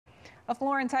A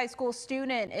Florence High School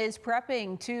student is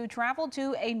prepping to travel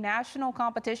to a national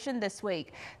competition this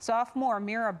week. Sophomore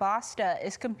Mira Basta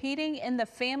is competing in the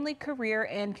Family, Career,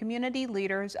 and Community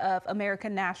Leaders of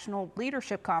American National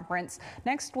Leadership Conference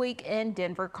next week in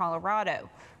Denver, Colorado.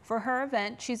 For her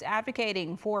event, she's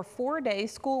advocating for 4-day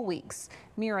school weeks.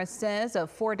 Mira says a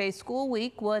 4-day school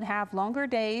week would have longer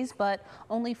days, but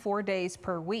only 4 days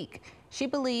per week. She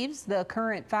believes the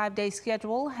current 5-day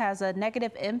schedule has a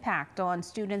negative impact on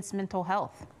students' mental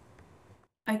health.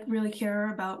 I really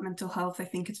care about mental health. I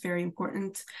think it's very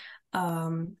important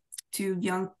to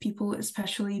young people,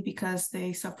 especially because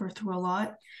they suffer through a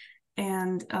lot.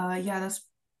 And yeah, that's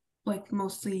like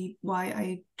mostly why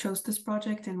I chose this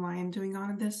project and why I'm doing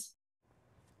on this.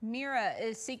 Mira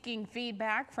is seeking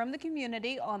feedback from the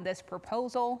community on this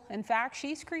proposal. In fact,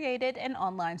 she's created an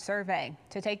online survey.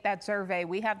 To take that survey,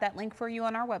 we have that link for you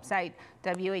on our website,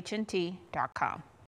 WHNT.com.